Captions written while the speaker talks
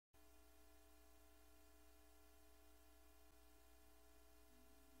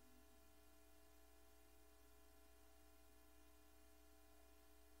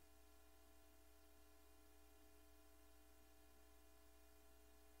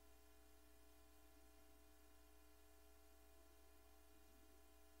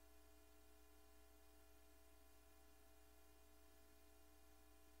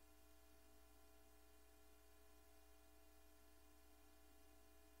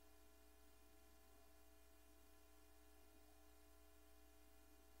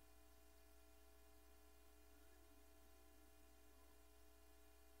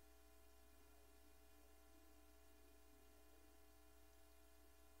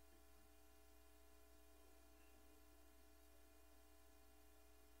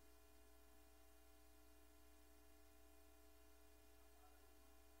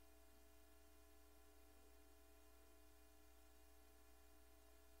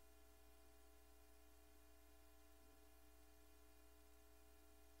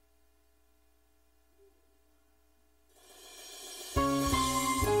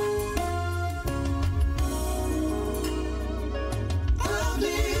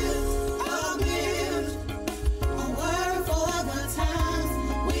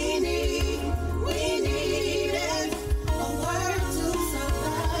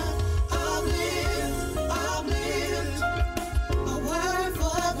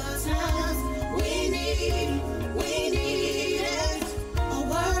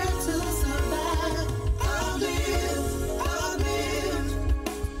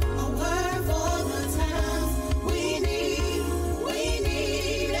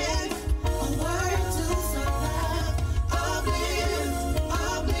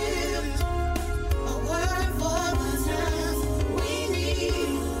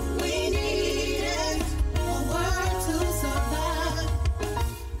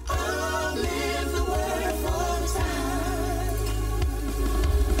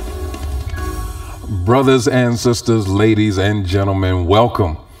Brothers and sisters, ladies and gentlemen,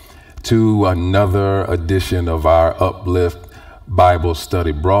 welcome to another edition of our Uplift Bible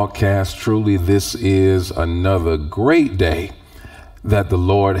study broadcast. Truly, this is another great day that the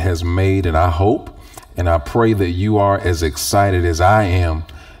Lord has made, and I hope and I pray that you are as excited as I am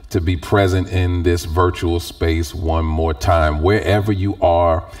to be present in this virtual space one more time. Wherever you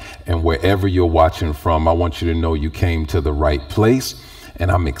are and wherever you're watching from, I want you to know you came to the right place. And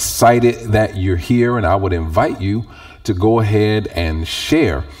I'm excited that you're here, and I would invite you to go ahead and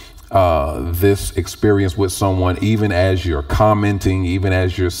share this experience with someone, even as you're commenting, even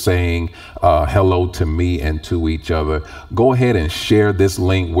as you're saying hello to me and to each other. Go ahead and share this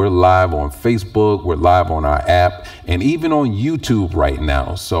link. We're live on Facebook, we're live on our app, and even on YouTube right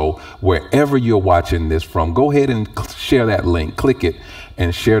now. So wherever you're watching this from, go ahead and share that link, click it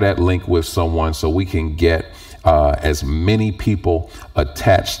and share that link with someone so we can get as many people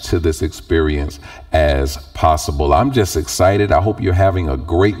attached to this experience as possible. I'm just excited. I hope you're having a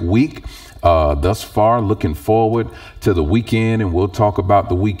great week thus far. Looking forward to the weekend, and we'll talk about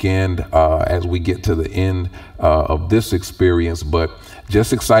the weekend as we get to the end of this experience. But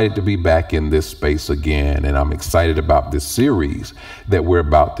just excited to be back in this space again, and I'm excited about this series that we're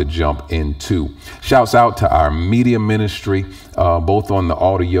about to jump into. Shouts out to our media ministry, both on the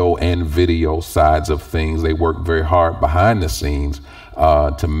audio and video sides of things. They work very hard behind the scenes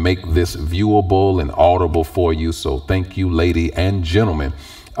to make this viewable and audible for you. So thank you, lady and gentlemen,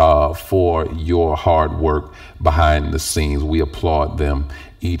 for your hard work behind the scenes. We applaud them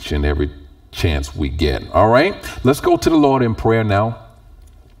each and every chance we get. All right, let's go to the Lord in prayer now.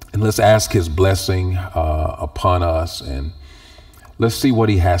 And let's ask his blessing upon us, and let's see what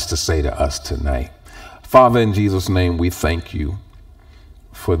he has to say to us tonight. Father, in Jesus' name, we thank you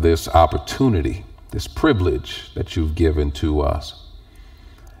for this opportunity, this privilege that you've given to us.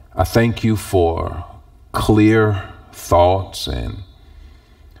 I thank you for clear thoughts and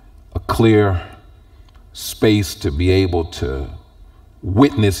a clear space to be able to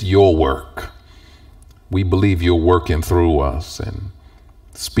witness your work. We believe you're working through us and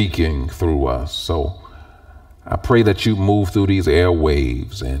speaking through us. So I pray that you move through these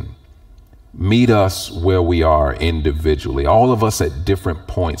airwaves and meet us where we are individually, all of us at different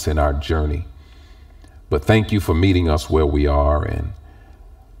points in our journey. But thank you for meeting us where we are and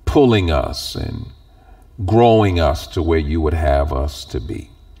pulling us and growing us to where you would have us to be.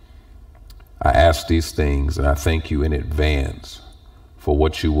 I ask these things, and I thank you in advance for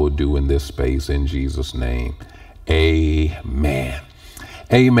what you will do in this space. In Jesus' name, amen.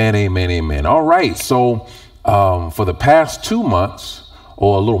 Amen, amen, amen. All right. So for the past 2 months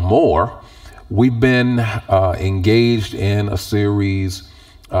or a little more, we've been engaged in a series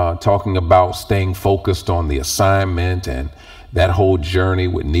talking about staying focused on the assignment and that whole journey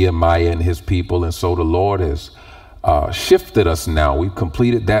with Nehemiah and his people. And so the Lord has shifted us now. We've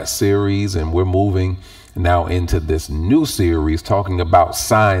completed that series, and we're moving now into this new series talking about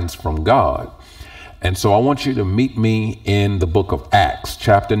signs from God. And so I want you to meet me in the book of Acts,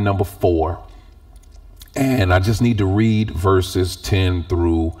 chapter number 4. And I just need to read verses 10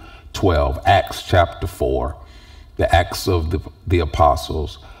 through 12. Acts chapter 4, the Acts of the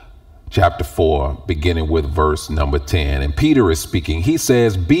Apostles, chapter 4, beginning with verse number 10. And Peter is speaking. He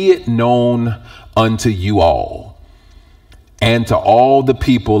says, "Be it known unto you all and to all the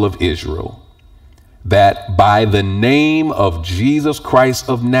people of Israel, that by the name of Jesus Christ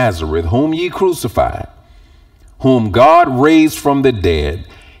of Nazareth, whom ye crucified, whom God raised from the dead,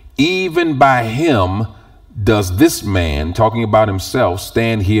 even by him does this man," talking about himself,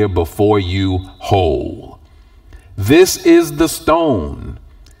 "stand here before you whole. This is the stone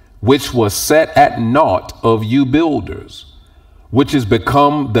which was set at naught of you builders, which is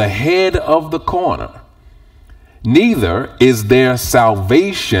become the head of the corner. Neither is there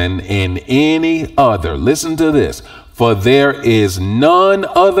salvation in any other." Listen to this. "For there is none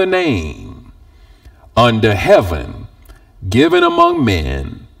other name under heaven given among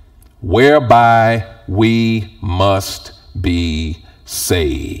men whereby we must be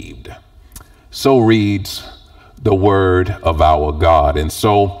saved." So reads the word of our God. And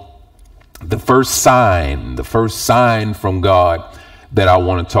so the first sign from God that I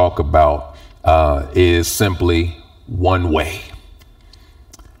want to talk about is simply one way.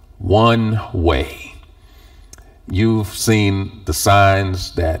 One way. You've seen the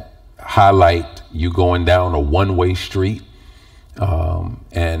signs that highlight you going down a one-way street.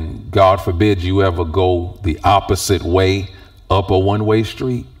 And God forbid you ever go the opposite way up a one-way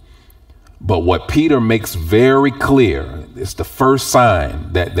street. But what Peter makes very clear, it's the first sign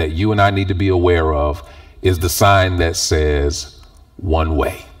that you and I need to be aware of, is the sign that says one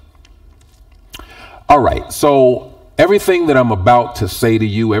way. All right, so everything that I'm about to say to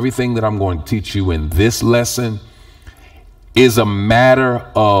you, everything that I'm going to teach you in this lesson is a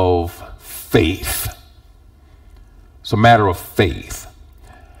matter of faith. It's a matter of faith.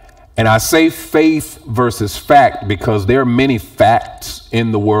 And I say faith versus fact because there are many facts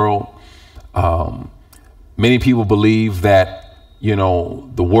in the world. Many people believe that,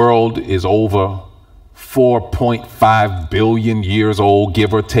 the world is over 4.5 billion years old,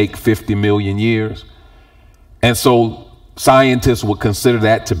 give or take 50 million years. And so scientists would consider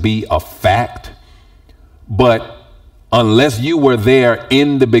that to be a fact. But unless you were there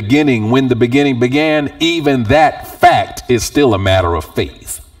in the beginning, when the beginning began, even that fact is still a matter of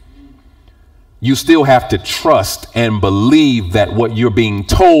faith. You still have to trust and believe that what you're being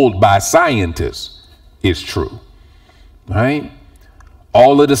told by scientists is true, right?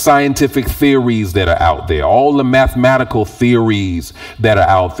 All of the scientific theories that are out there, all the mathematical theories that are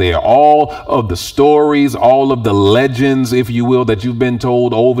out there, all of the stories, all of the legends, if you will, that you've been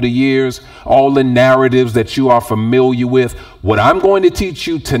told over the years, all the narratives that you are familiar with. What I'm going to teach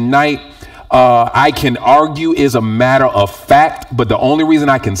you tonight, I can argue is a matter of fact, but the only reason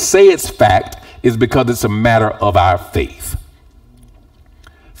I can say it's fact is because it's a matter of our faith.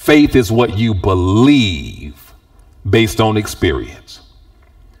 Faith is what you believe based on experience.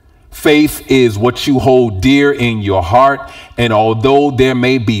 Faith is what you hold dear in your heart. And although there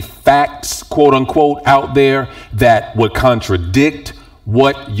may be facts, quote unquote, out there that would contradict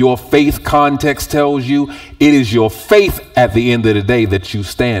what your faith context tells you, it is your faith at the end of the day that you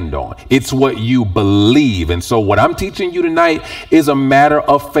stand on. It's what you believe. And so what I'm teaching you tonight is a matter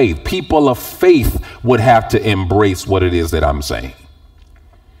of faith. People of faith would have to embrace what it is that I'm saying.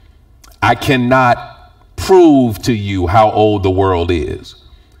 I cannot prove to you how old the world is.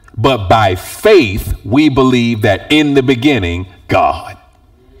 But by faith, we believe that in the beginning, God,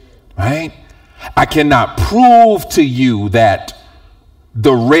 right? I cannot prove to you that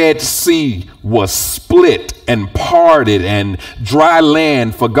the Red Sea was split and parted and dry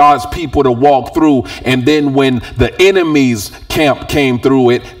land for God's people to walk through. And then when the enemy's camp came through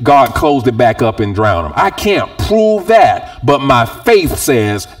it, God closed it back up and drowned them. I can't prove that, but my faith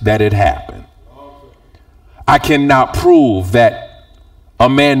says that it happened. I cannot prove that a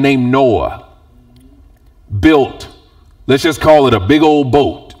man named Noah built, let's just call it a big old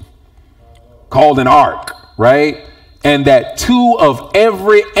boat called an ark, right? And that two of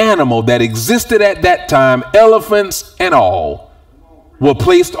every animal that existed at that time, elephants and all, were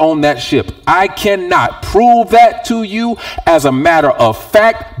placed on that ship. I cannot prove that to you as a matter of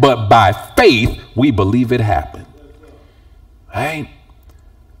fact, but by faith, we believe it happened, right?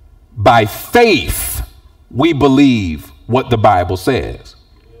 By faith, we believe what the Bible says.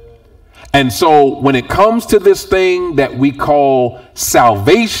 And so when it comes to this thing that we call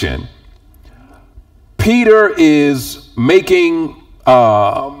salvation, Peter is making,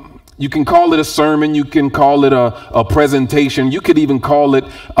 you can call it a sermon, you can call it a presentation, you could even call it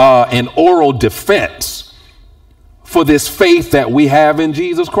an oral defense for this faith that we have in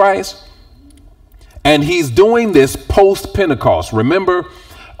Jesus Christ. And he's doing this post-Pentecost. Remember,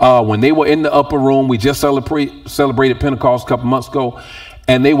 when they were in the upper room, we just celebrated Pentecost a couple months ago,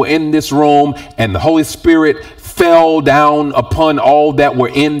 and they were in this room and the Holy Spirit fell down upon all that were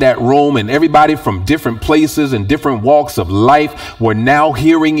in that room, and everybody from different places and different walks of life were now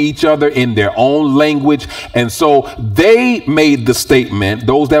hearing each other in their own language. And so they made the statement,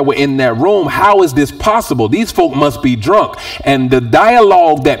 those that were in that room, how is this possible? These folk must be drunk. And the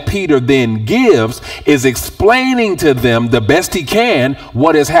dialogue that Peter then gives is explaining to them the best he can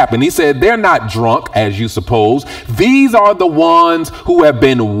what has happened. He said, they're not drunk as you suppose. These are the ones who have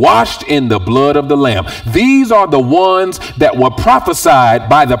been washed in the blood of the Lamb. These are the ones that were prophesied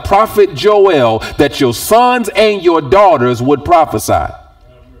by the prophet Joel that your sons and your daughters would prophesy.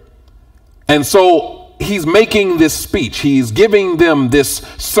 And so he's making this speech. He's giving them this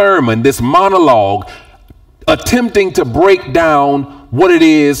sermon, this monologue, attempting to break down what it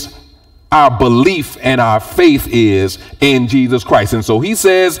is our belief and our faith is in Jesus Christ. And so he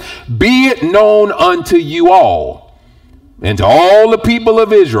says, be it known unto you all, and to all the people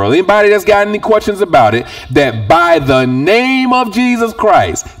of Israel, anybody that's got any questions about it, that by the name of Jesus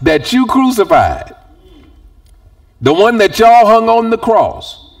Christ that you crucified, the one that y'all hung on the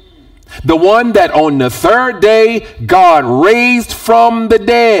cross, the one that on the third day God raised from the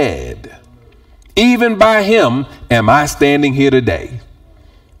dead, even by him am I standing here today.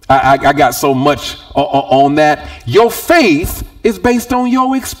 I got so much on that. Your faith is based on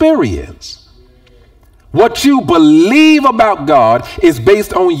your experience. What you believe about God is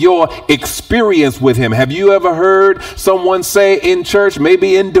based on your experience with him. Have you ever heard someone say in church,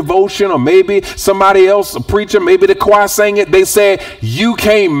 maybe in devotion, or maybe somebody else, a preacher, maybe the choir sang it, they said, you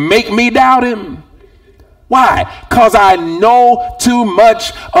can't make me doubt him? Why? Because I know too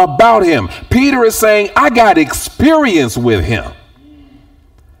much about him. Peter is saying, I got experience with him.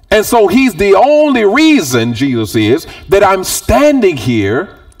 And so he's the only reason, Jesus is, that I'm standing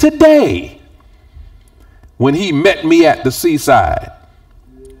here today. When he met me at the seaside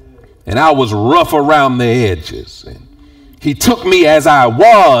and I was rough around the edges, and he took me as I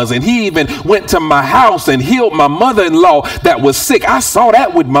was, and he even went to my house and healed my mother-in-law that was sick. I saw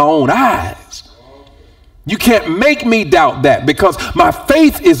that with my own eyes. You can't make me doubt that, because my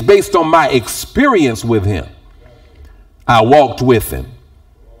faith is based on my experience with him. I walked with him.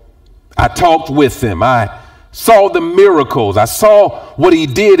 I talked with him. I saw the miracles. I saw what he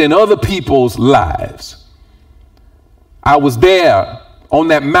did in other people's lives. I was there on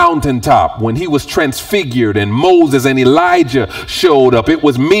that mountaintop when he was transfigured and Moses and Elijah showed up. It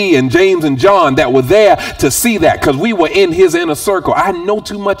was me and James and John that were there to see that, because we were in his inner circle. I know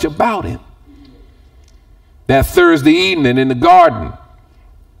too much about him. That Thursday evening in the garden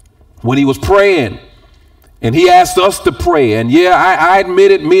when he was praying and he asked us to pray. And yeah, I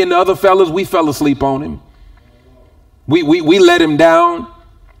admit it, me and the other fellas, we fell asleep on him. We let him down.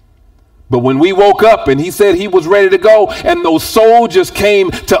 But when we woke up and he said he was ready to go and those soldiers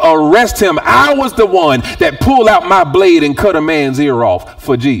came to arrest him, I was the one that pulled out my blade and cut a man's ear off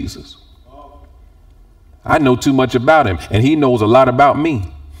for Jesus. I know too much about him, and he knows a lot about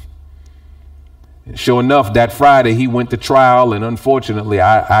me. And sure enough, that Friday he went to trial, and unfortunately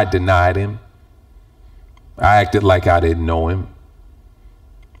I denied him. I acted like I didn't know him.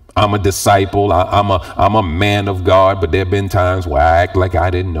 I'm a disciple. I'm a man of God, but there have been times where I act like I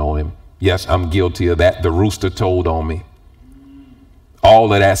didn't know him. Yes, I'm guilty of that. The rooster told on me.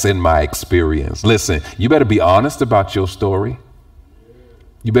 All of that's in my experience. Listen, you better be honest about your story.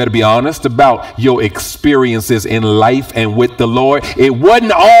 You better be honest about your experiences in life and with the Lord. It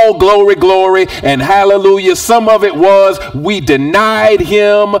wasn't all glory, glory, and hallelujah. Some of it was we denied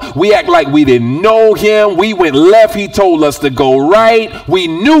him. We act like we didn't know him. We went left. He told us to go right. We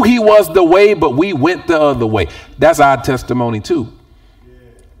knew he was the way, but we went the other way. That's our testimony too.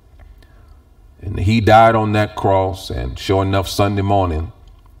 And he died on that cross, and sure enough, Sunday morning,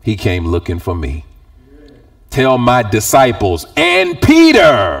 he came looking for me. Tell my disciples and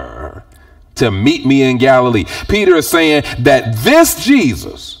Peter to meet me in Galilee. Peter is saying that this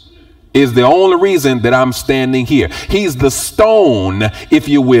Jesus is the only reason that I'm standing here. He's the stone, if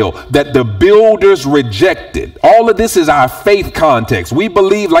you will, that the builders rejected. All of this is our faith context. We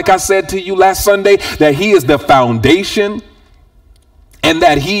believe, like I said to you last Sunday, that he is the foundation, and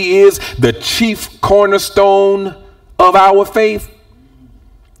that he is the chief cornerstone of our faith.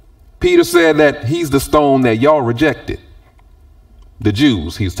 Peter said that he's the stone that y'all rejected. The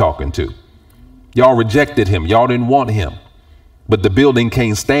Jews he's talking to. Y'all rejected him. Y'all didn't want him. But the building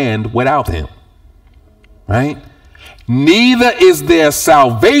can't stand without him. Right? Neither is there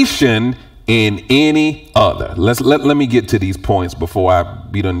salvation in any other. Let me get to these points before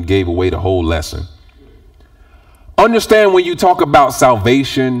we done gave away the whole lesson. Understand, when you talk about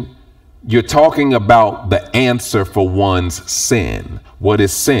salvation, you're talking about the answer for one's sin. What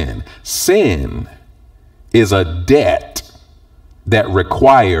is sin? Sin is a debt that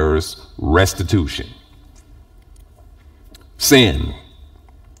requires restitution. Sin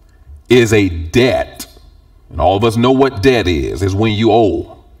is a debt, and all of us know what debt is when you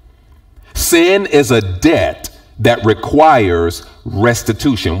owe. Sin is a debt that requires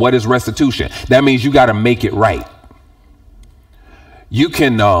restitution. What is restitution? That means you got to make it right. You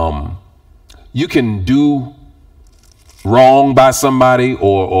can do wrong by somebody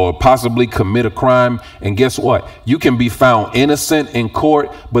or possibly commit a crime, and guess what? You can be found innocent in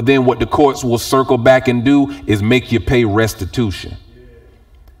court, but then what the courts will circle back and do is make you pay restitution.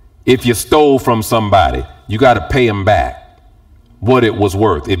 If you stole from somebody, you got to pay them back what it was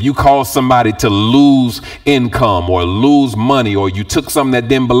worth. If you caused somebody to lose income or lose money, or you took something that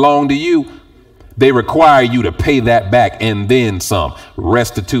didn't belong to you, they require you to pay that back and then some.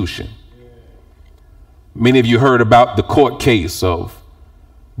 Restitution. Many of you heard about the court case of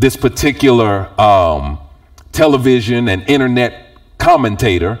this particular television and internet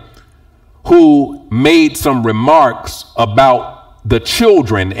commentator who made some remarks about the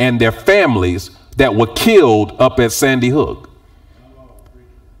children and their families that were killed up at Sandy Hook.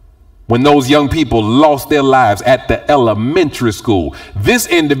 when those young people lost their lives at the elementary school. This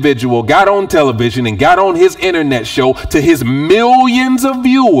individual got on television and got on his internet show to his millions of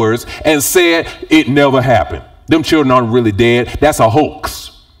viewers and said it never happened. Them children aren't really dead. That's a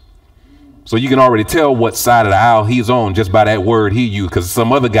hoax. So you can already tell what side of the aisle he's on just by that word he used, because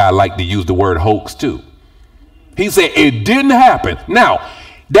some other guy liked to use the word hoax too. He said it didn't happen. Now,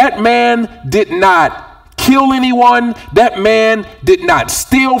 that man did not kill anyone. That man did not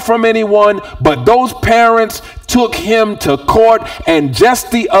steal from anyone, but those parents took him to court. And just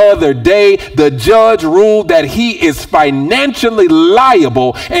the other day, the judge ruled that he is financially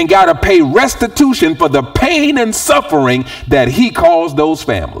liable and got to pay restitution for the pain and suffering that he caused those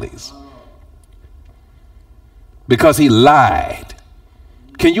families because he lied.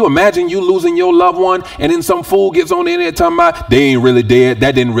 Can you imagine you losing your loved one and then some fool gets on the internet talking about they ain't really dead,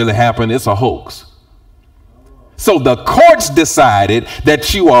 that didn't really happen, it's a hoax? So the courts decided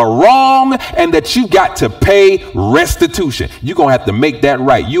that you are wrong and that you got to pay restitution. You're going to have to make that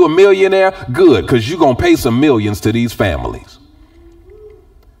right. You a millionaire? Good, because you're going to pay some millions to these families.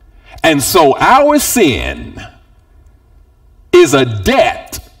 And so our sin is a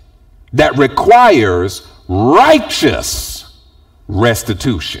debt that requires righteous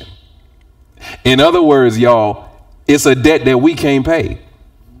restitution. In other words, y'all, it's a debt that we can't pay.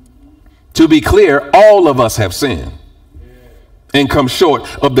 To be clear, all of us have sinned and come short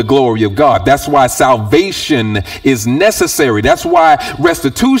of the glory of God. That's why salvation is necessary. That's why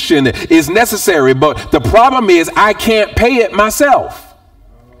restitution is necessary. But the problem is I can't pay it myself.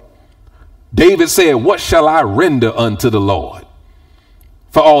 David said, "What shall I render unto the Lord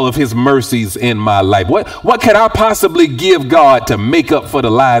for all of his mercies in my life?" What could I possibly give God to make up for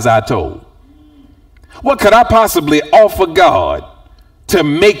the lies I told? What could I possibly offer God to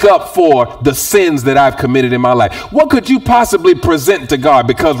make up for the sins that I've committed in my life? What could you possibly present to God?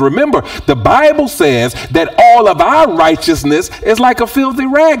 Because remember, the Bible says that all of our righteousness is like a filthy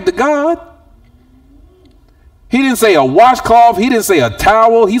rag to God. He didn't say a washcloth. He didn't say a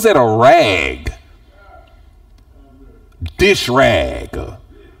towel. He said a rag. Dish rag. A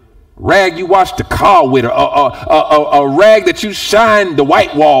rag you wash the car with. A rag that you shine the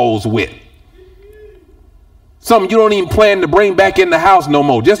white walls with. Something you don't even plan to bring back in the house no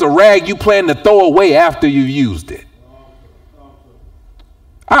more. Just a rag you plan to throw away after you've used it.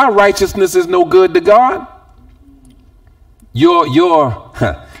 Our righteousness is no good to God. Your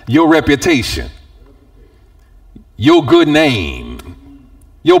reputation, your good name,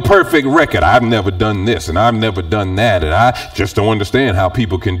 your perfect record. I've never done this and I've never done that, and I just don't understand how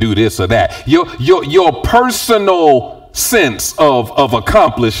people can do this or that. Your personal sense of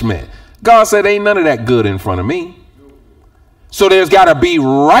accomplishment. God said, ain't none of that good in front of me. So there's got to be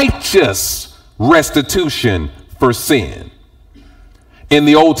righteous restitution for sin. In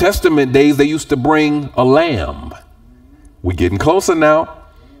the Old Testament days, they used to bring a lamb. We're getting closer now.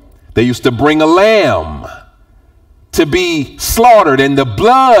 They used to bring a lamb to be slaughtered, and the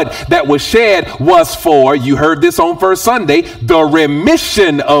blood that was shed was for, you heard this on First Sunday, the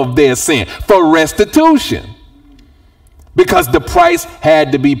remission of their sin, for restitution. Because the price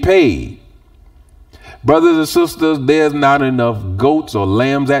had to be paid. Brothers and sisters, there's not enough goats or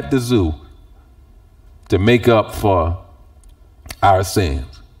lambs at the zoo to make up for our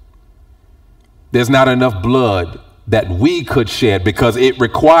sins. There's not enough blood that we could shed because it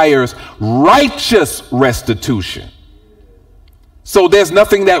requires righteous restitution. So there's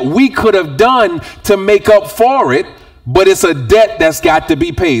nothing that we could have done to make up for it, but it's a debt that's got to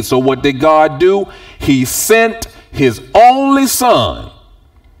be paid. So what did God do? He sent his only son,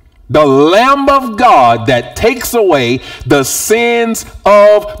 the Lamb of God that takes away the sins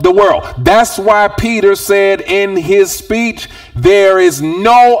of the world. That's why Peter said in his speech, there is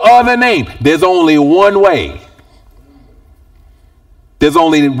no other name. There's only one way. There's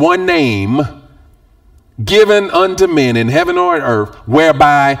only one name given unto men in heaven or on earth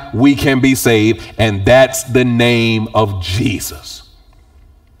whereby we can be saved, and that's the name of Jesus.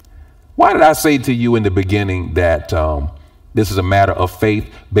 Why did I say to you in the beginning that this is a matter of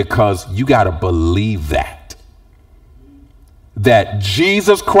faith? Because you got to believe that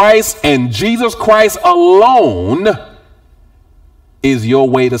Jesus Christ and Jesus Christ alone is your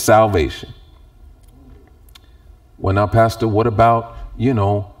way to salvation. Well, now, Pastor, what about,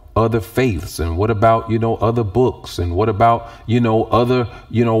 other faiths, and what about, other books, and what about, other,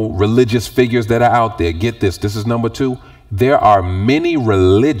 religious figures that are out there? Get this. This is number 2. There are many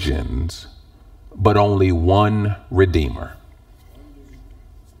religions, but only one Redeemer.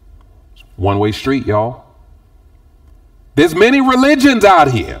 One-way street, y'all. There's many religions out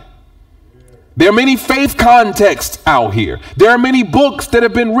here. There are many faith contexts out here. There are many books that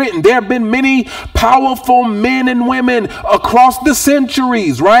have been written. There have been many powerful men and women across the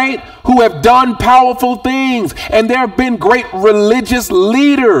centuries, right, who have done powerful things. And there have been great religious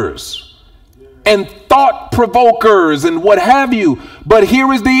leaders and thought provokers and what have you. But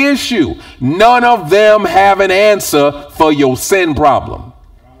here is the issue. None of them have an answer for your sin problem.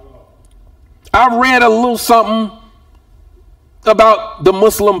 I read a little something about the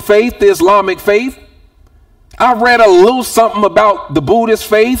Muslim faith, the Islamic faith. I read a little something about the Buddhist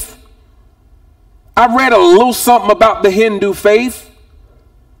faith. I read a little something about the Hindu faith.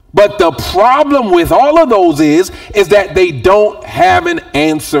 But the problem with all of those is that they don't have an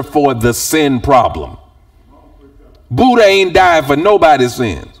answer for the sin problem. Buddha ain't died for nobody's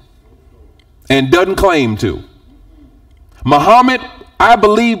sins and doesn't claim to. Muhammad, I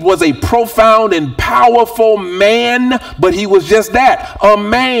believe, was a profound and powerful man, but he was just that, a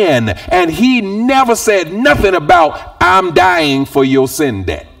man. And he never said nothing about, I'm dying for your sin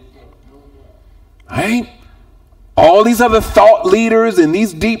debt. Right? All these other thought leaders and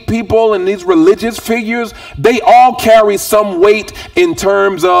these deep people and these religious figures, they all carry some weight in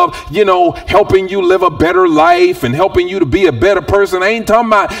terms of, helping you live a better life and helping you to be a better person. I ain't talking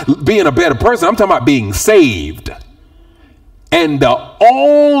about being a better person. I'm talking about being saved. And the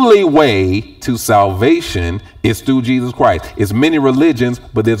only way to salvation is through Jesus Christ. It's many religions,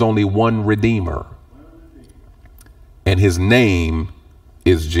 but there's only one Redeemer. And his name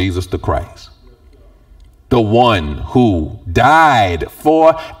is Jesus the Christ. The one who died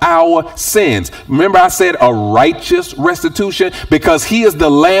for our sins. Remember I said a righteous restitution, because he is the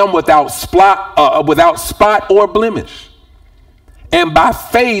lamb without spot or blemish. And by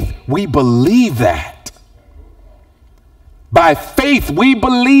faith, we believe that. By faith, we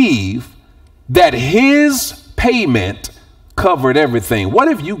believe that his payment covered everything. What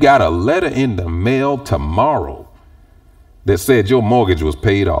if you got a letter in the mail tomorrow that said your mortgage was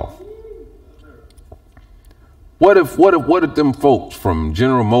paid off? What if them folks from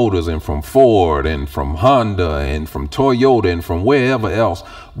General Motors and from Ford and from Honda and from Toyota and from wherever else,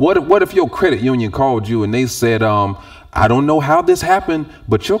 what if your credit union called you and they said, I don't know how this happened,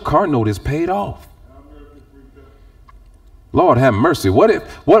 but your car note is paid off? Lord have mercy. What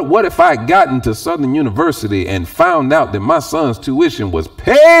if I got into Southern University and found out that my son's tuition was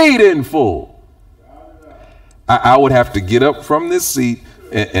paid in full? I would have to get up from this seat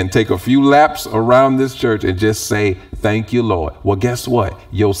and take a few laps around this church and just say, thank you, Lord. Well, guess what?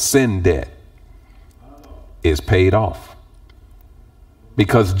 Your sin debt is paid off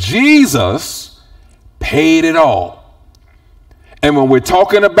because Jesus paid it all. And when we're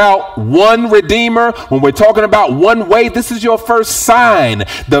talking about one Redeemer, when we're talking about one way, this is your first sign.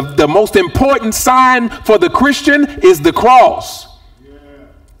 The most important sign for the Christian is the cross. Yeah.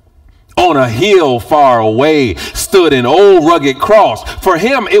 On a hill far away stood an old rugged cross. For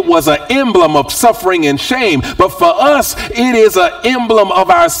him, it was an emblem of suffering and shame. But for us, it is an emblem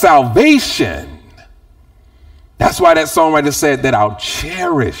of our salvation. That's why that songwriter said that I'll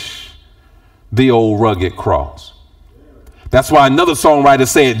cherish the old rugged cross. That's why another songwriter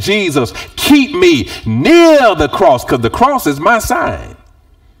said, Jesus, keep me near the cross, because the cross is my sign.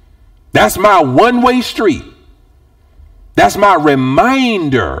 That's my one-way street. That's my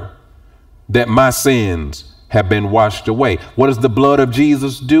reminder that my sins have been washed away. What does the blood of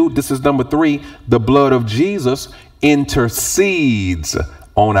Jesus do? This is number 3. The blood of Jesus intercedes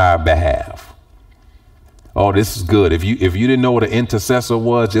on our behalf. Oh, this is good. If you didn't know what an intercessor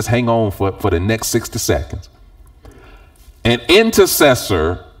was, just hang on for the next 60 seconds. An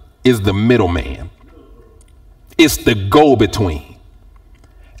intercessor is the middleman. It's the go-between.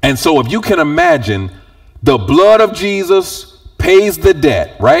 And so if you can imagine, the blood of Jesus pays the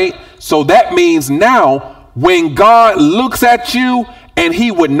debt, right? So that means now when God looks at you and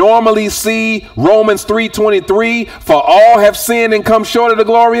he would normally see Romans 3:23, for all have sinned and come short of the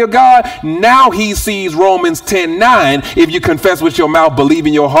glory of God. Now he sees Romans 10:9. If you confess with your mouth, believe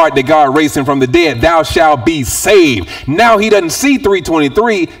in your heart that God raised him from the dead, thou shalt be saved. Now he doesn't see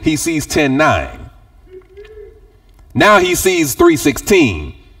 3:23, he sees 10:9. Now he sees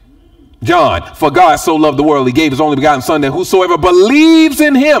 3:16. John, for God so loved the world, he gave his only begotten son, that whosoever believes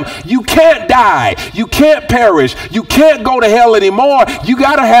in him, you can't die, you can't perish, you can't go to hell anymore. You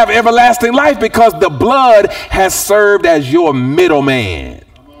got to have everlasting life because the blood has served as your middleman.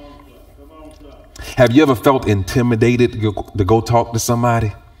 Have you ever felt intimidated to go talk to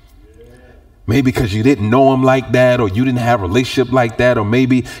somebody? Maybe because you didn't know them like that, or you didn't have a relationship like that, or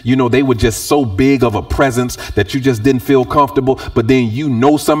maybe, they were just so big of a presence that you just didn't feel comfortable, but then you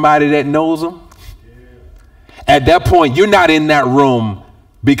know somebody that knows them. At that point, you're not in that room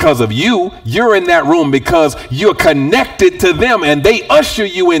Because of you, you're in that room because you're connected to them and they usher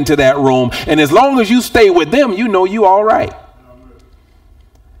you into that room. And as long as you stay with them, you know you all right.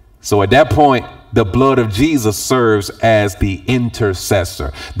 So at that point, the blood of Jesus serves as the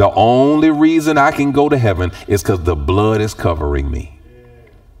intercessor. The only reason I can go to heaven is because the blood is covering me.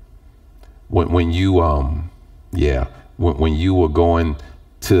 When you were going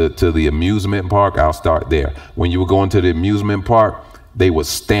to the amusement park, I'll start there. When you were going to the amusement park, they would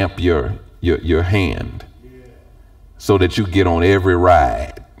stamp your hand so that you get on every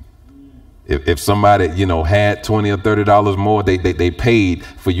ride. If somebody, had $20 or $30 more, they paid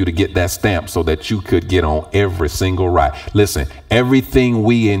for you to get that stamp so that you could get on every single ride. Listen, everything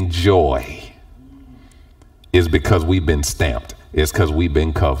we enjoy is because we've been stamped. It's because we've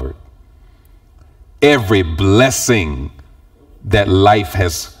been covered. Every blessing that life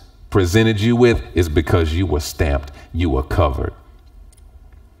has presented you with is because you were stamped. You were covered.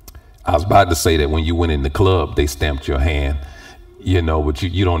 I was about to say that when you went in the club, they stamped your hand, but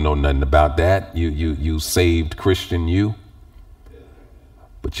you don't know nothing about that. You saved Christian you.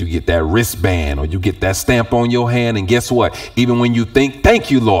 But you get that wristband or you get that stamp on your hand. And guess what? Even when you think,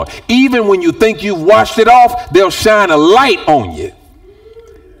 thank you, Lord, even when you think you've washed it off, they'll shine a light on you.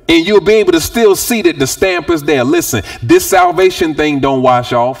 And you'll be able to still see that the stamp is there. Listen, this salvation thing don't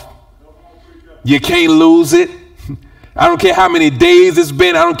wash off. You can't lose it. I don't care how many days it's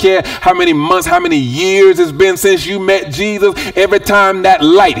been. I don't care how many months, how many years it's been since you met Jesus. Every time that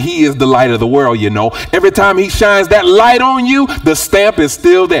light, he is the light of the world, Every time he shines that light on you, the stamp is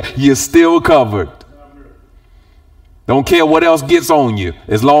still there. You're still covered. Don't care what else gets on you,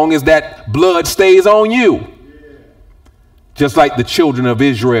 as long as that blood stays on you. Just like the children of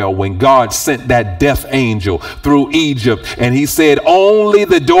Israel, when God sent that death angel through Egypt and he said, only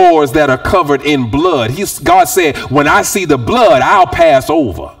the doors that are covered in blood. God said, when I see the blood, I'll pass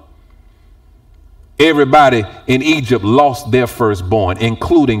over. Everybody in Egypt lost their firstborn,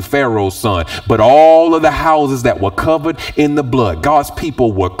 including Pharaoh's son. But all of the houses that were covered in the blood, God's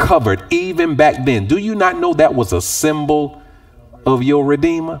people were covered even back then. Do you not know that was a symbol of your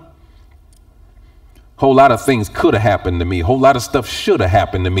Redeemer? Whole lot of things could have happened to me. Whole lot of stuff should have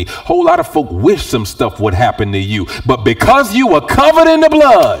happened to me. Whole lot of folk wish some stuff would happen to you. But because you were covered in the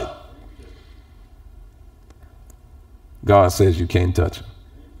blood, God says you can't touch him.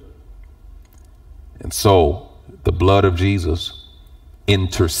 And so the blood of Jesus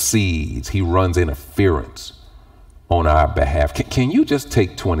intercedes. He runs interference on our behalf. Can you just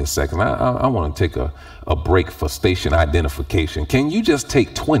take 20 seconds? I want to take a break for station identification. Can you just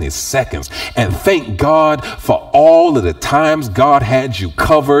take 20 seconds and thank God for all of the times God had you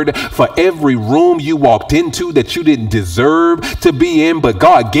covered, for every room you walked into that you didn't deserve to be in, but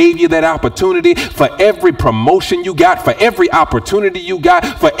God gave you that opportunity, for every promotion you got, for every opportunity you got,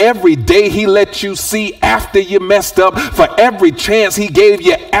 for every day he let you see after you messed up, for every chance he gave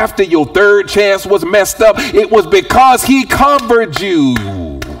you after your third chance was messed up. It was because he covered you.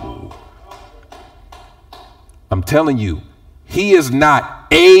 I'm telling you, he is not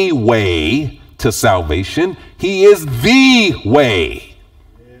a way to salvation. He is the way.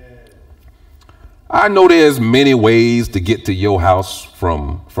 I know there's many ways to get to your house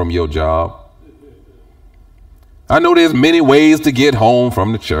from your job. I know there's many ways to get home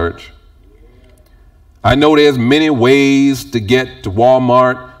from the church. I know there's many ways to get to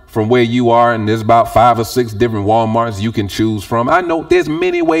Walmart from where you are, and there's about 5 or 6 different Walmarts you can choose from. I know there's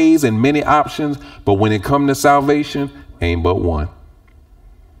many ways and many options, but when it comes to salvation, ain't but one.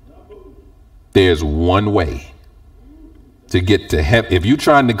 There's one way to get to heaven. If you're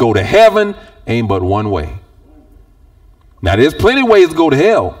trying to go to heaven, ain't but one way. Now, there's plenty of ways to go to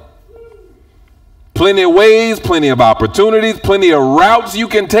hell. Plenty of ways, plenty of opportunities, plenty of routes you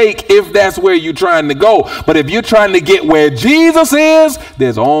can take if that's where you're trying to go. But if you're trying to get where Jesus is,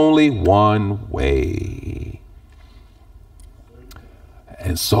 there's only one way.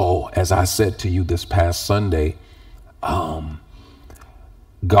 And so, as I said to you this past Sunday,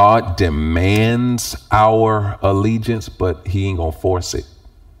 God demands our allegiance, but he ain't gonna force it.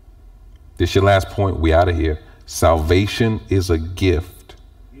 This is your last point. We out of here. Salvation is a gift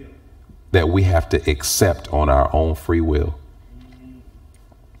that we have to accept on our own free will.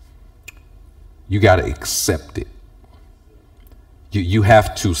 You got to accept it. You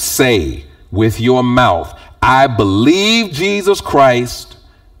have to say with your mouth, I believe Jesus Christ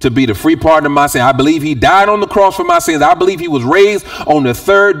to be the free pardon of my sin. I believe he died on the cross for my sins. I believe he was raised on the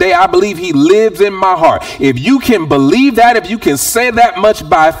 3rd day. I believe he lives in my heart. If you can believe that, if you can say that much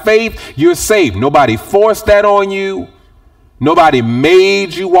by faith, you're saved. Nobody forced that on you. Nobody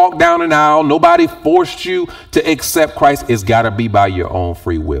made you walk down an aisle. Nobody forced you to accept Christ. It's got to be by your own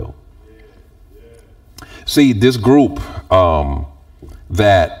free will. See, this group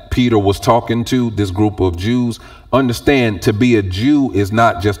that Peter was talking to, this group of Jews, understand to be a Jew is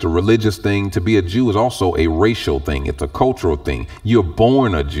not just a religious thing. To be a Jew is also a racial thing. It's a cultural thing. You're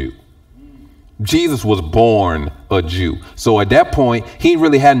born a Jew. Jesus was born a Jew. So at that point, he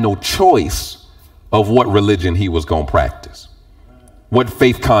really had no choice of what religion he was going to practice, what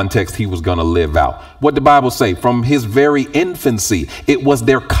faith context he was going to live out. What the Bible say, from his very infancy, it was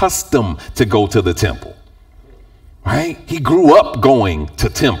their custom to go to the temple. Right? He grew up going to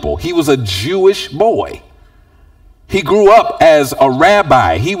temple. He was a Jewish boy. He grew up as a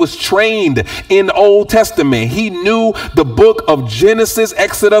rabbi. He was trained in the Old Testament. He knew the book of Genesis,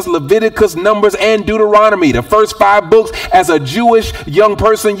 Exodus, Leviticus, Numbers, and Deuteronomy. The first 5 books. As a Jewish young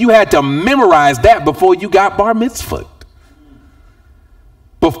person, you had to memorize that before you got bar mitzvah.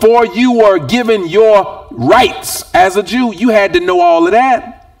 Before you were given your rights as a Jew, you had to know all of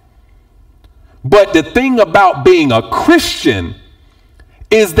that. But the thing about being a Christian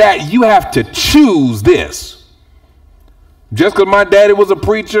is that you have to choose this. Just because my daddy was a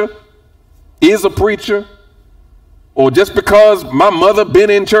preacher, is a preacher, or just because my mother been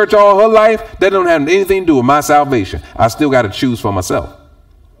in church all her life, that don't have anything to do with my salvation. I still got to choose for myself.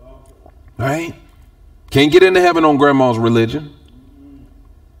 Right? Can't get into heaven on grandma's religion.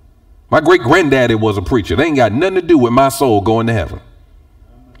 My great granddaddy was a preacher. They ain't got nothing to do with my soul going to heaven.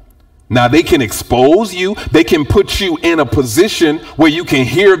 Now, they can expose you. They can put you in a position where you can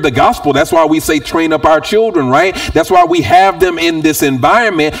hear the gospel. That's why we say train up our children, right? That's why we have them in this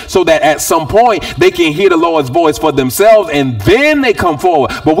environment so that at some point they can hear the Lord's voice for themselves and then they come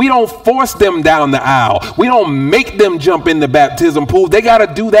forward. But we don't force them down the aisle. We don't make them jump in the baptism pool. They got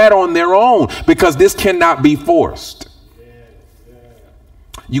to do that on their own because this cannot be forced.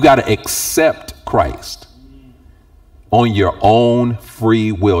 You got to accept Christ on your own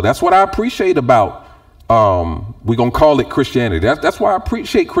free will. That's what I appreciate about, we're going to call it Christianity. That's why I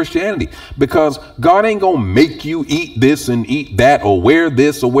appreciate Christianity, because God ain't going to make you eat this and eat that or wear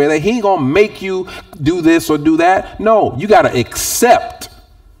this or wear that. He ain't going to make you do this or do that. No, you got to accept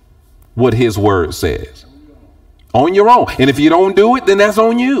what his word says on your own. And if you don't do it, then that's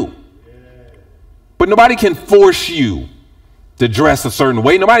on you. But nobody can force you to dress a certain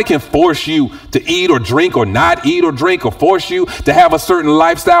way. Nobody can force you to eat or drink or not eat or drink or force you to have a certain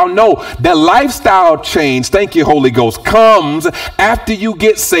lifestyle. No, that lifestyle change, thank you, Holy Ghost, comes after you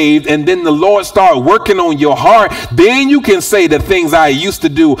get saved and then the Lord start working on your heart. Then you can say the things I used to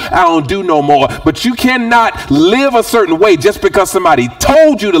do, I don't do no more. But you cannot live a certain way just because somebody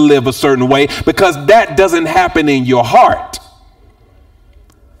told you to live a certain way, because that doesn't happen in your heart.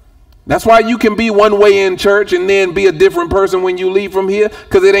 That's why you can be one way in church and then be a different person when you leave from here,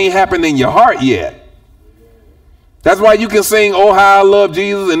 because it ain't happened in your heart yet. That's why you can sing, oh, how I love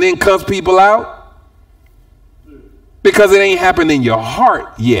Jesus, and then cuss people out, because it ain't happened in your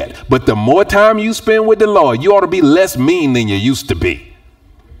heart yet. But the more time you spend with the Lord, you ought to be less mean than you used to be.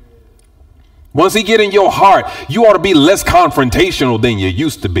 Once he get in your heart, you ought to be less confrontational than you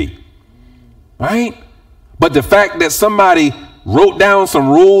used to be. Right? But the fact that somebody wrote down some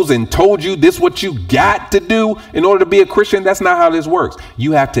rules and told you this what you got to do in order to be a Christian, that's not how this works.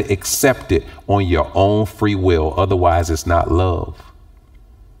 You have to accept it on your own free will. Otherwise, it's not love.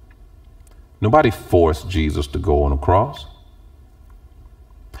 Nobody forced Jesus to go on a cross.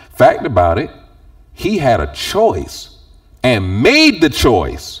 Fact about it, he had a choice and made the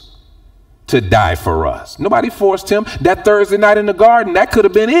choice to die for us. Nobody forced him. That Thursday night in the garden, that could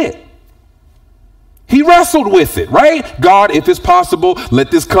have been it. He wrestled with it, right? God, if it's possible,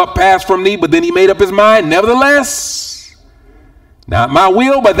 let this cup pass from thee. But then he made up his mind. Nevertheless, not my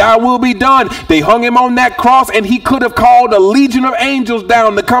will, but thy will be done. They hung him on that cross, and he could have called a legion of angels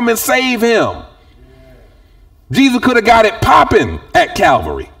down to come and save him. Jesus could have got it popping at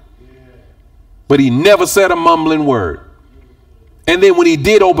Calvary, but he never said a mumbling word. And then when he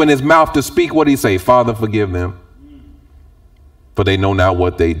did open his mouth to speak, what did he say? Father, forgive them, for they know not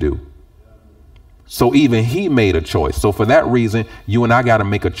what they do. So even he made a choice. So for that reason, you and I got to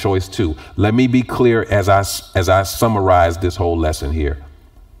make a choice too. Let me be clear as I summarize this whole lesson here.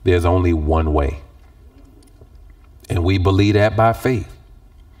 There's only one way. And we believe that by faith.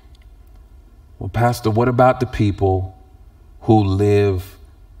 Well, Pastor, what about the people who live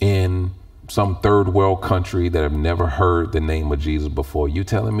in some third world country that have never heard the name of Jesus before? You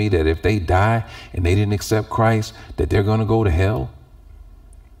telling me that if they die and they didn't accept Christ, that they're going to go to hell?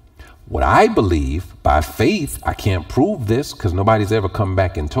 What I believe by faith, I can't prove this because nobody's ever come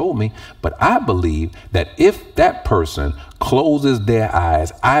back and told me, but I believe that if that person closes their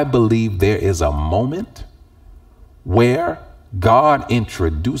eyes, I believe there is a moment where God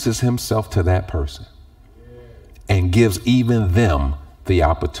introduces himself to that person and gives even them the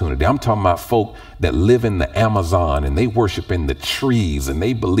opportunity. I'm talking about folk that live in the Amazon and they worship in the trees and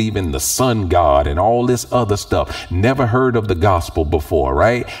they believe in the sun god and all this other stuff. Never heard of the gospel before,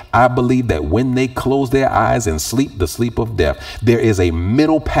 right? I believe that when they close their eyes and sleep the sleep of death, there is a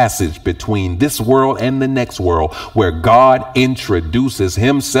middle passage between this world and the next world where God introduces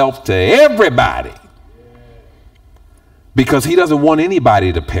himself to everybody. Because he doesn't want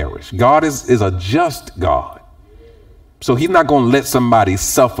anybody to perish. God is a just God. So he's not going to let somebody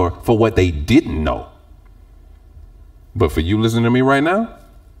suffer for what they didn't know. But for you listening to me right now,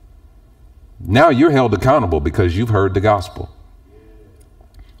 now you're held accountable because you've heard the gospel.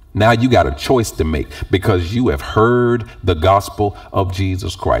 Now you got a choice to make because you have heard the gospel of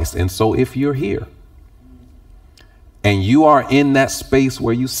Jesus Christ. And so if you're here and you are in that space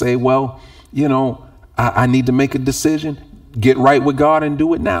where you say, well, you know, I need to make a decision, get right with God and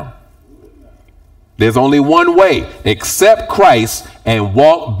do it now. There's only one way: accept Christ and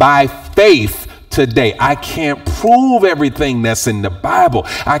walk by faith today. I can't prove everything that's in the Bible.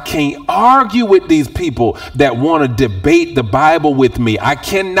 I can't argue with these people that want to debate the Bible with me. I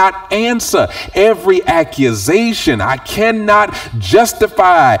cannot answer every accusation. I cannot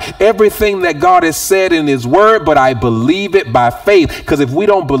justify everything that God has said in his word, but I believe it by faith. Because if we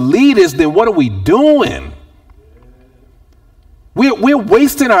don't believe this, then what are we doing? We're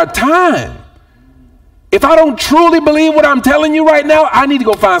wasting our time. If I don't truly believe what I'm telling you right now, I need to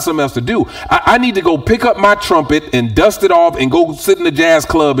go find something else to do. I need to go pick up my trumpet and dust it off and go sit in the jazz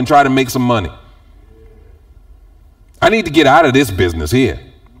club and try to make some money. I need to get out of this business here.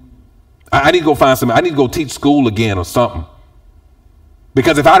 I need to go find something. I need to go teach school again or something.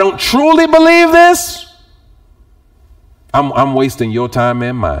 Because if I don't truly believe this, I'm wasting your time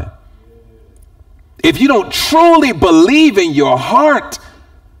and mine. If you don't truly believe in your heart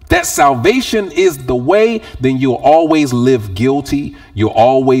that salvation is the way, then you'll always live guilty. You'll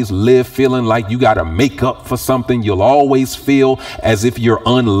always live feeling like you got to make up for something. You'll always feel as if you're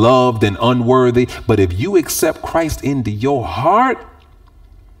unloved and unworthy. But if you accept Christ into your heart,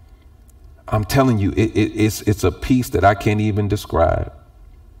 I'm telling you, it's a peace that I can't even describe.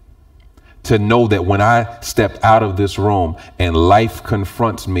 To know that when I step out of this room and life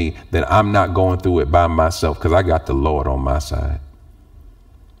confronts me, that I'm not going through it by myself because I got the Lord on my side.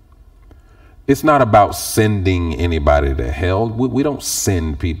 It's not about sending anybody to hell. We don't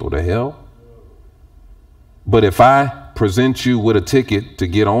send people to hell. But if I present you with a ticket to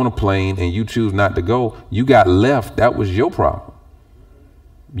get on a plane and you choose not to go, you got left. That was your problem.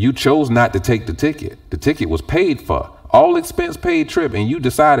 You chose not to take the ticket. The ticket was paid for. All expense paid trip, and you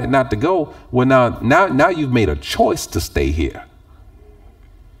decided not to go. Well, now you've made a choice to stay here.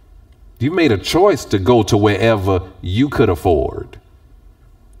 You made a choice to go to wherever you could afford.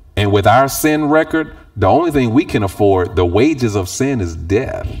 And with our sin record, the only thing we can afford, the wages of sin is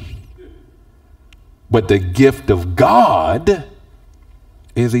death. But the gift of God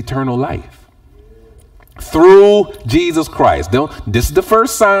is eternal life through Jesus Christ. This is the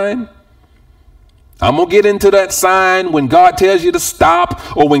first sign. I'm going to get into that sign when God tells you to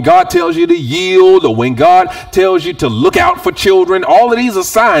stop, or when God tells you to yield, or when God tells you to look out for children. All of these are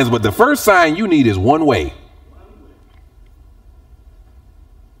signs, but the first sign you need is one way.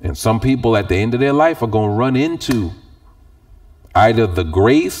 And some people at the end of their life are going to run into either the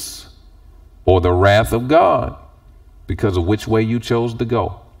grace or the wrath of God because of which way you chose to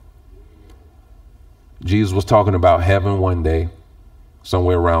go. Jesus was talking about heaven one day,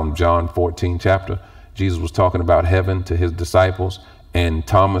 somewhere around John 14 chapter. Jesus was talking about heaven to his disciples, and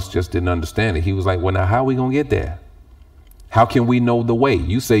Thomas just didn't understand it. He was like, well, now how are we going to get there? How can we know the way?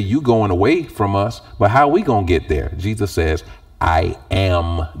 You say you going away from us, but how are we going to get there? Jesus says, I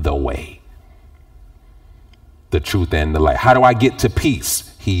am the way, the truth, and the light. How do I get to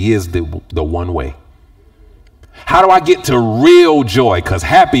peace? He is the one way. How do I get to real joy? Because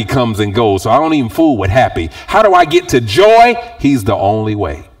happy comes and goes, so I don't even fool with happy. How do I get to joy? He's the only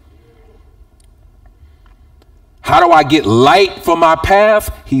way. How do I get light for my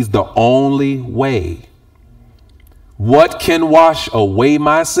path? He's the only way. What can wash away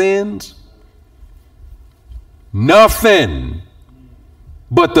my sins? Nothing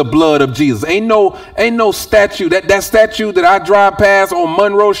but the blood of Jesus. Ain't no statue. That statue that I drive past on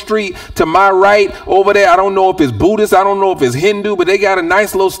Monroe Street to my right over there, I don't know if it's Buddhist, I don't know if it's Hindu, but they got a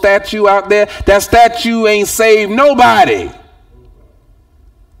nice little statue out there. That statue ain't saved nobody.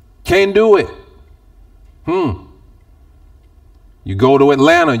 Can't do it. You go to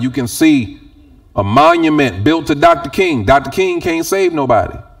Atlanta, you can see a monument built to Dr. King. Dr. King can't save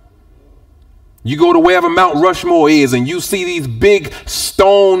nobody. You go to wherever Mount Rushmore is and you see these big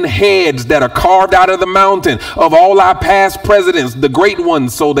stone heads that are carved out of the mountain of all our past presidents, the great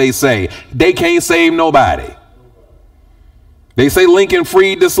ones, so they say. They can't save nobody. They say Lincoln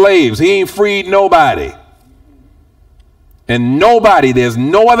freed the slaves. He ain't freed nobody. And nobody, there's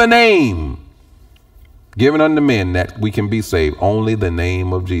no other name given unto men that we can be saved. Only the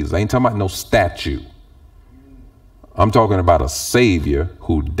name of Jesus. I ain't talking about no statue. I'm talking about a Savior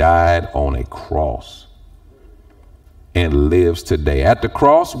who died on a cross and lives today. At the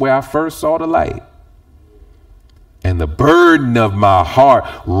cross where I first saw the light. And the burden of my heart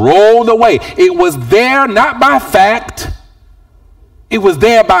rolled away. It was there not by fact. It was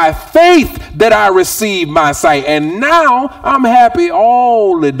there by faith that I received my sight. And now I'm happy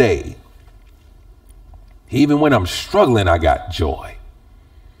all the day. Even when I'm struggling, I got joy.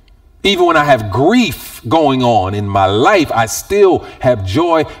 Even when I have grief going on in my life, I still have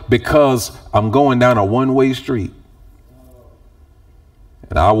joy because I'm going down a one-way street.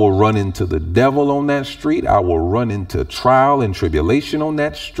 And I will run into the devil on that street. I will run into trial and tribulation on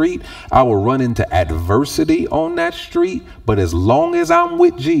that street. I will run into adversity on that street. But as long as I'm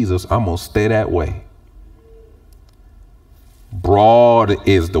with Jesus, I'm going to stay that way. Broad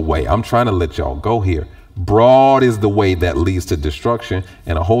is the way. I'm trying to let y'all go here. Broad is the way that leads to destruction,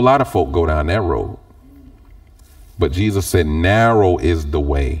 and a whole lot of folk go down that road. But Jesus said narrow is the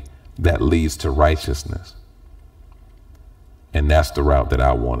way that leads to righteousness. And that's the route that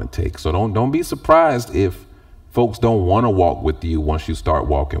I want to take. So don't be surprised if folks don't want to walk with you once you start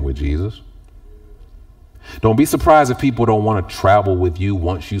walking with Jesus. Don't be surprised if people don't want to travel with you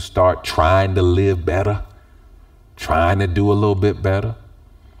once you start trying to live better, trying to do a little bit better,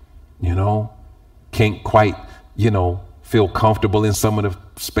 you know. Can't quite, feel comfortable in some of the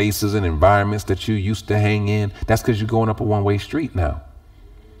spaces and environments that you used to hang in. That's because you're going up a one-way street now.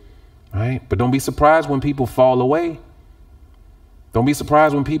 Right? But don't be surprised when people fall away. Don't be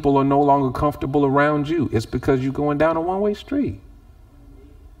surprised when people are no longer comfortable around you. It's because you're going down a one-way street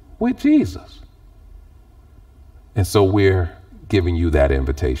with Jesus. And so we're giving you that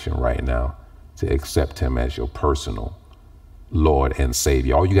invitation right now to accept him as your personal Lord and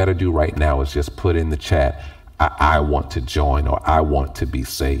Savior. All you got to do right now is just put in the chat, I want to join, or I want to be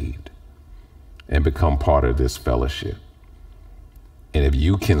saved, and become part of this fellowship. And if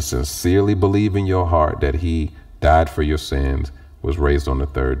you can sincerely believe in your heart that he died for your sins, was raised on the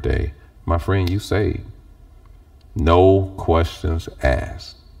third day, my friend, you saved. No questions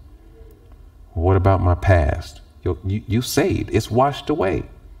asked. What about my past? You saved. It's washed away.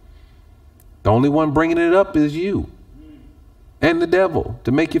 The only one bringing it up is you and the devil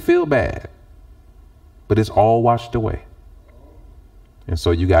to make you feel bad. But it's all washed away. And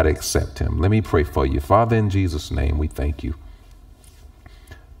so you got to accept him. Let me pray for you. Father, in Jesus' name, we thank you.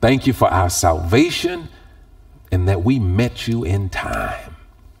 Thank you for our salvation and that we met you in time.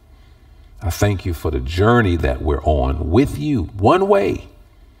 I thank you for the journey that we're on with you, one way.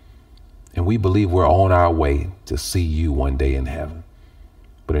 And we believe we're on our way to see you one day in heaven.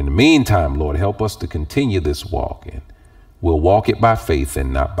 But in the meantime, Lord, help us to continue this walk. And we'll walk it by faith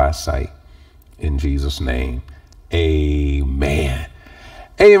and not by sight. In Jesus' name, amen.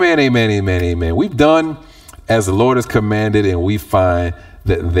 Amen, amen, amen, amen. We've done as the Lord has commanded, and we find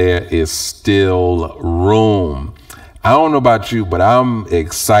that there is still room. I don't know about you, but I'm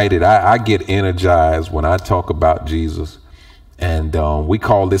excited. I get energized when I talk about Jesus. And we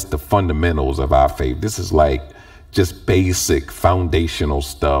call this the fundamentals of our faith. This is like just basic foundational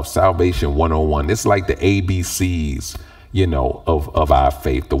stuff. Salvation 101. It's like the ABCs, of our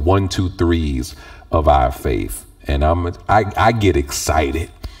faith, the 1, 2, 3s of our faith. And I get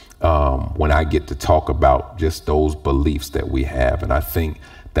excited when I get to talk about just those beliefs that we have. And I think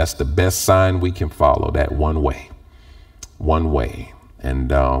that's the best sign we can follow, that one way.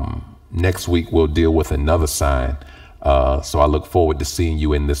 And next week we'll deal with another sign. So I look forward to seeing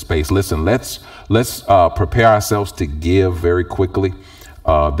you in this space. Listen, let's prepare ourselves to give very quickly.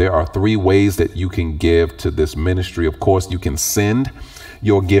 There are 3 ways that you can give to this ministry. Of course, you can send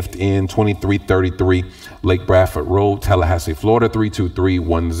your gift in 2333 Lake Bradford Road, Tallahassee, Florida,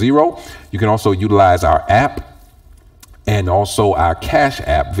 32310. You can also utilize our app. And also our Cash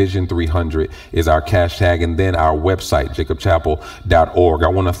App, Vision 300 is our cash tag, and then our website, jacobchapel.org. I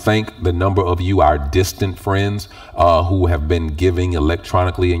want to thank the number of you, our distant friends who have been giving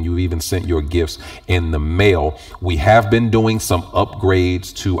electronically, and you even sent your gifts in the mail. We have been doing some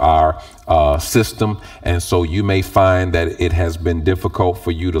upgrades to our system. And so you may find that it has been difficult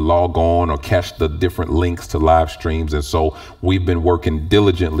for you to log on or catch the different links to live streams. And so we've been working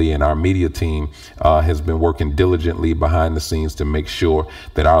diligently, and our media team has been working diligently behind the scenes to make sure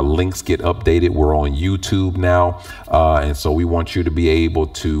that our links get updated. We're on YouTube now. And so we want you to be able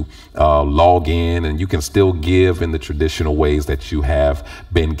to log in, and you can still give in the traditional ways that you have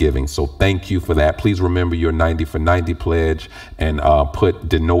been giving. So thank you for that. Please remember your 90 for 90 pledge and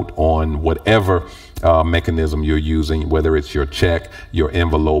denote on whatever mechanism you're using, whether it's your check, your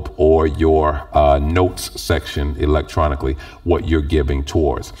envelope, or your notes section electronically, what you're giving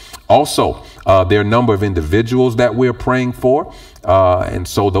towards. Also, there are a number of individuals that we're praying for. And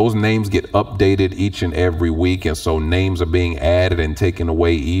so those names get updated each and every week. And so names are being added and taken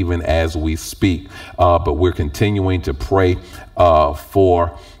away even as we speak. But we're continuing to pray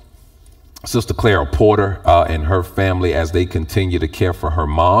for Sister Clara Porter and her family as they continue to care for her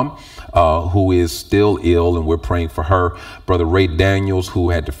mom, who is still ill, and we're praying for her. Brother Ray Daniels, who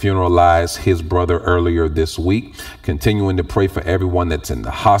had to funeralize his brother earlier this week, continuing to pray for everyone that's in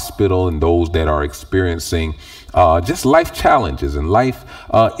the hospital and those that are experiencing just life challenges and life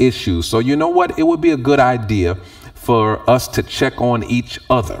issues. So you know what? It would be a good idea for us to check on each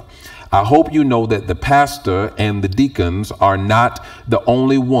other. I hope you know that the pastor and the deacons are not the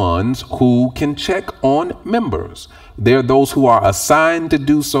only ones who can check on members. There are those who are assigned to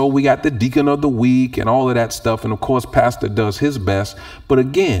do so. We got the deacon of the week and all of that stuff. And of course, pastor does his best. But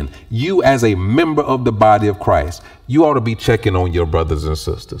again, you as a member of the body of Christ, you ought to be checking on your brothers and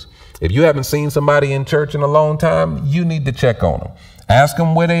sisters. If you haven't seen somebody in church in a long time, you need to check on them. Ask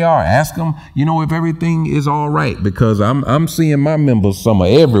them where they are. Ask them, if everything is all right, because I'm seeing my members some are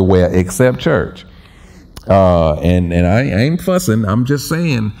everywhere except church. And I ain't fussing. I'm just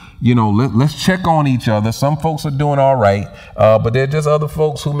saying, let's check on each other. Some folks are doing all right, but there are just other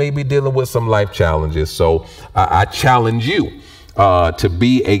folks who may be dealing with some life challenges. So I challenge you to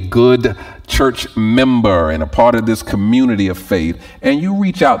be a good church member and a part of this community of faith. And you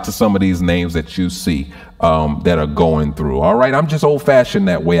reach out to some of these names that you see that are going through. All right. I'm just old fashioned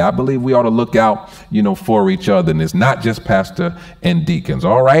that way. I believe we ought to look out, for each other. And it's not just pastor and deacons.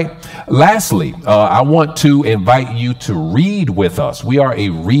 All right. Lastly, I want to invite you to read with us. We are a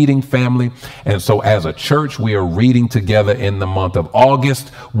reading family. And so as a church, we are reading together in the month of August,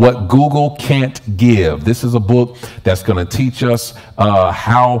 What Google Can't Give. This is a book that's going to teach us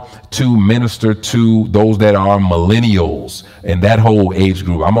how to minister to those that are millennials and that whole age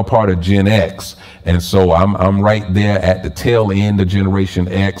group. I'm a part of Gen X. And so I'm right there at the tail end of Generation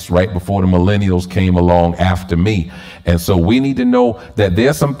X, right before the millennials came along after me. And so we need to know that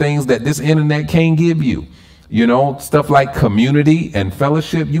there's some things that this internet can't give you. Stuff like community and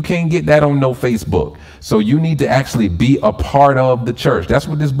fellowship, you can't get that on no Facebook. So you need to actually be a part of the church. That's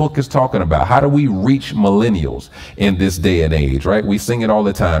what this book is talking about. How do we reach millennials in this day and age, right? We sing it all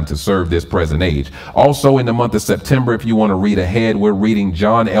the time to serve this present age. Also in the month of September, if you want to read ahead, we're reading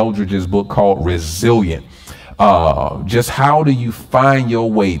John Eldridge's book called Resilient. Just how do you find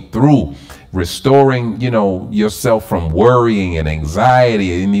your way through restoring, yourself from worrying and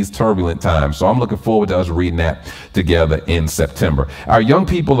anxiety in these turbulent times. So I'm looking forward to us reading that together in September. Our young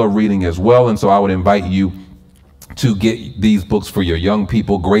people are reading as well. And so I would invite you to get these books for your young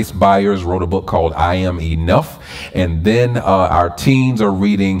people. Grace Byers wrote a book called I Am Enough. And then our teens are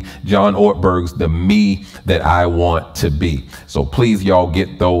reading John Ortberg's The Me That I Want to Be. So please, y'all,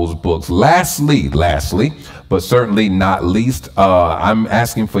 get those books. Lastly, but certainly not least, I'm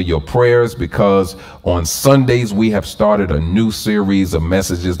asking for your prayers, because on Sundays we have started a new series of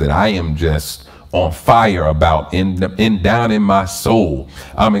messages that I am just on fire about down in my soul.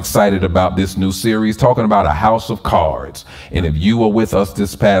 I'm excited about this new series talking about a house of cards. And if you were with us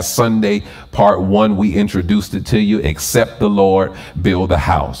this past Sunday, part 1, we introduced it to you. Accept the Lord, build a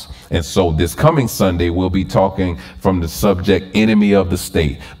house. And so this coming Sunday, we'll be talking from the subject enemy of the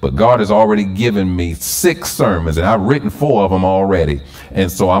state. But God has already given me 6 sermons, and I've written 4 of them already. And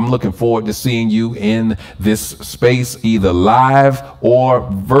so I'm looking forward to seeing you in this space, either live or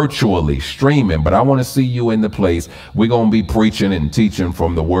virtually streaming. But I want to see you in the place. We're going to be preaching and teaching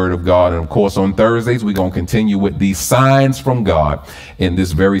from the Word of God. And of course, on Thursdays, we're going to continue with these signs from God in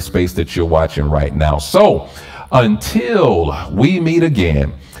this very space that you're watching right now. So until we meet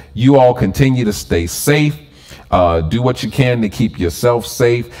again, you all continue to stay safe. Do what you can to keep yourself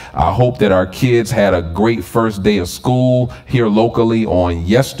safe. I hope that our kids had a great first day of school here locally on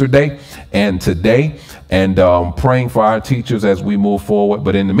yesterday and today, and praying for our teachers as we move forward.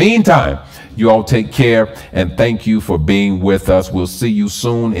 But in the meantime, you all take care, and thank you for being with us. We'll see you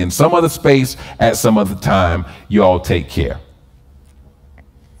soon in some other space at some other time. You all take care.